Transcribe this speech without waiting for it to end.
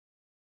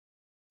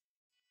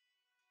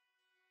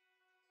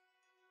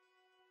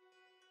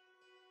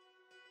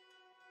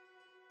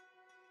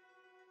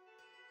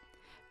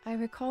I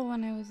recall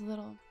when I was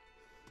little,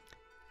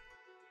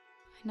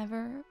 I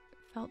never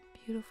felt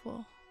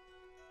beautiful.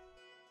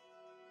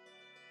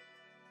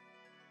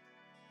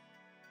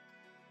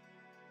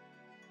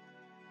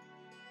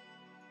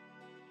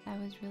 I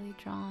was really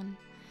drawn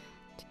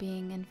to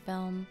being in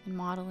film and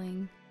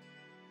modeling.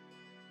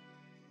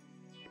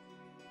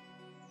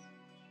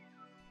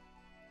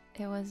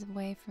 It was a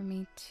way for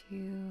me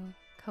to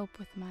cope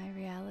with my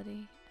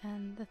reality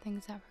and the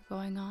things that were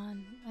going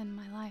on in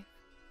my life.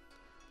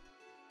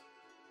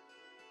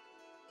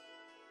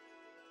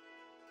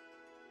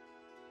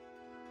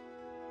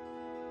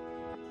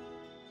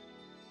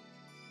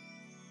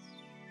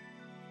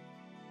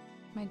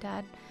 My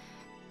dad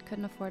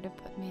couldn't afford to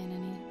put me in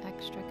any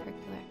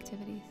extracurricular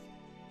activities.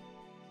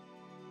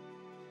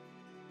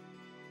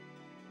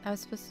 I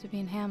was supposed to be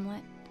in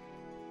Hamlet,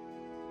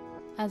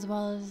 as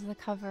well as the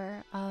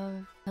cover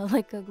of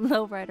like a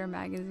lowrider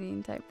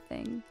magazine type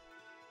thing.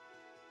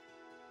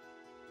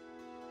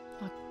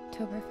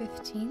 October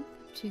 15th,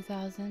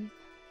 2000,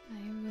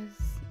 I was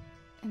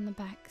in the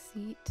back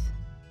seat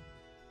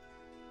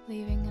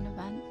leaving an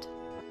event,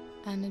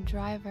 and a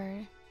driver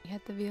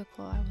hit the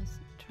vehicle I was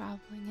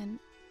traveling in,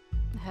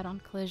 a head-on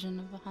collision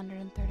of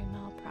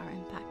 130-mile-per-hour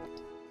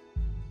impact.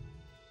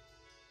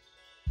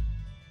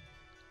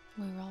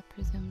 We were all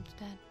presumed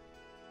dead.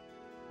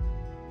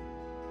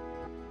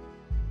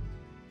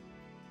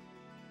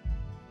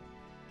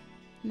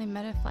 And they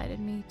meta-flighted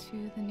me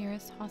to the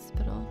nearest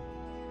hospital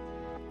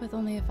with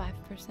only a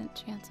 5%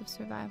 chance of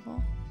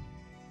survival.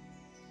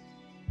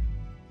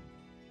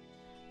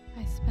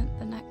 I spent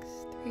the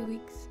next 3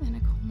 weeks in a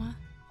coma.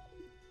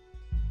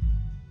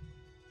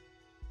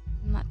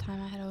 In that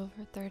time I had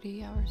over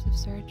 30 hours of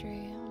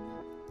surgery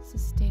on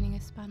sustaining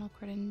a spinal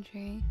cord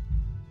injury.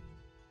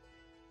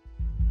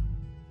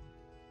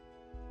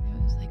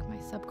 It was like my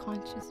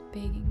subconscious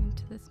begging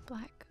into this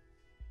black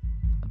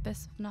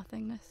abyss of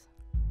nothingness.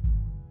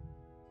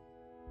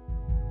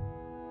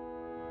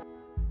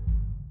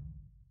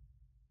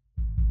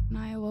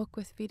 When I awoke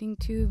with feeding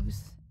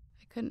tubes,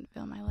 I couldn't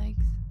feel my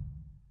legs.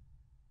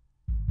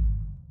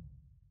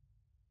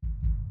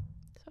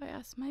 So I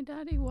asked my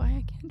daddy why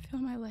I can't feel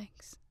my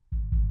legs.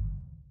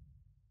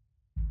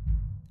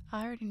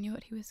 I already knew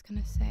what he was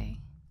gonna say.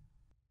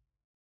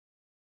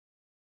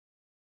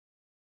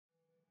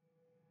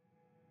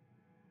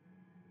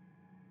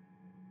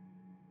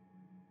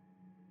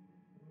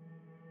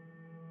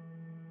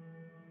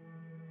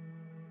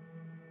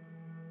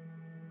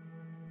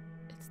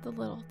 It's the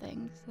little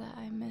things that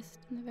I missed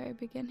in the very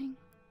beginning,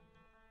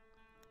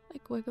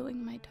 like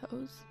wiggling my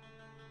toes.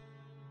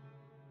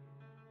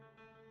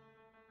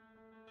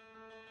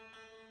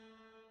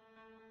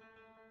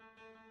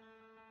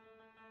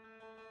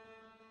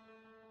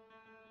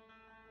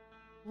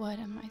 What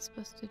am I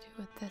supposed to do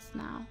with this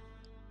now?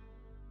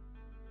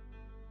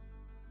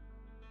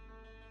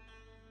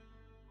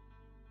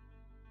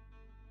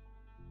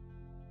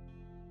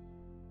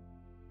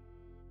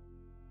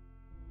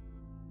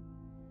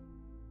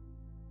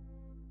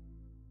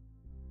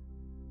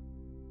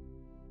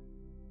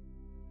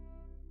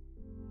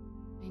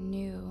 I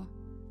knew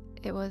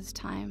it was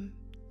time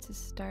to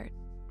start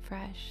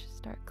fresh,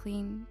 start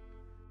clean.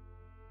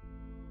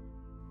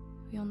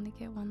 We only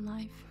get one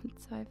life,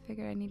 so I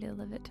figured I needed to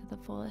live it to the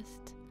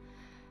fullest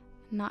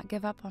and not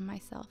give up on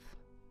myself.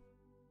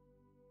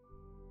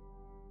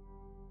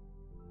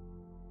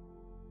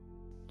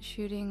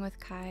 Shooting with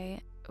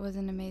Kai was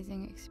an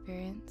amazing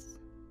experience.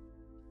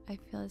 I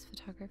feel his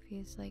photography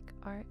is like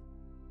art.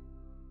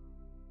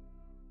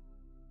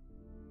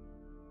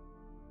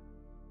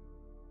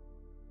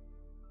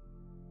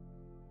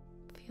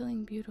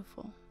 Feeling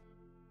beautiful.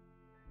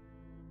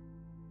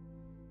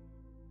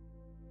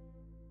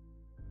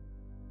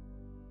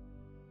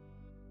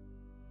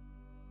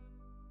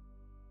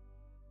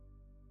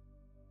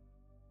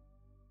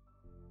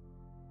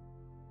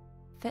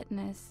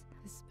 Fitness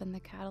has been the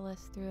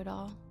catalyst through it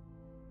all.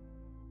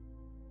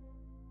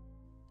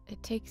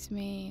 It takes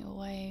me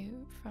away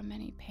from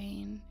any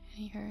pain,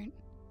 any hurt.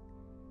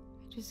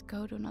 I just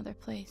go to another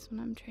place when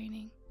I'm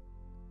training.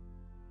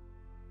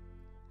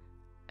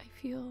 I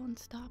feel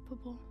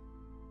unstoppable.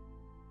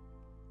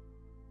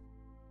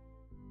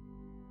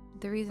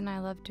 The reason I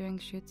love doing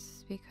shoots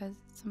is because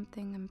it's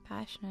something I'm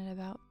passionate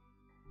about.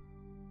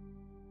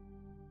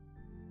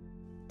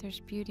 There's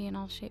beauty in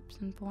all shapes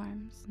and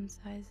forms and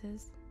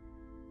sizes.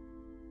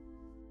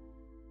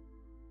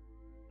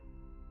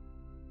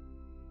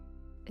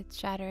 It's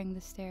shattering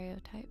the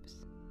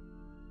stereotypes.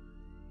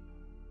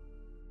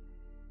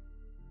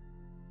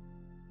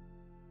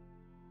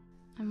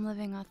 I'm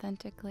living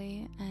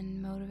authentically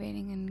and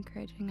motivating and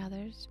encouraging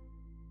others.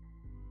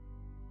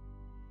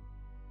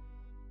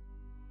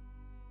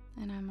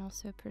 And I'm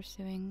also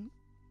pursuing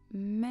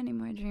many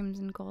more dreams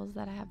and goals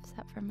that I have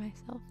set for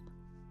myself.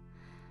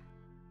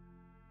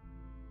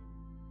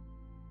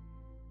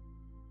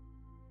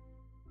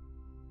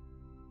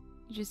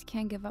 You just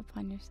can't give up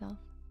on yourself.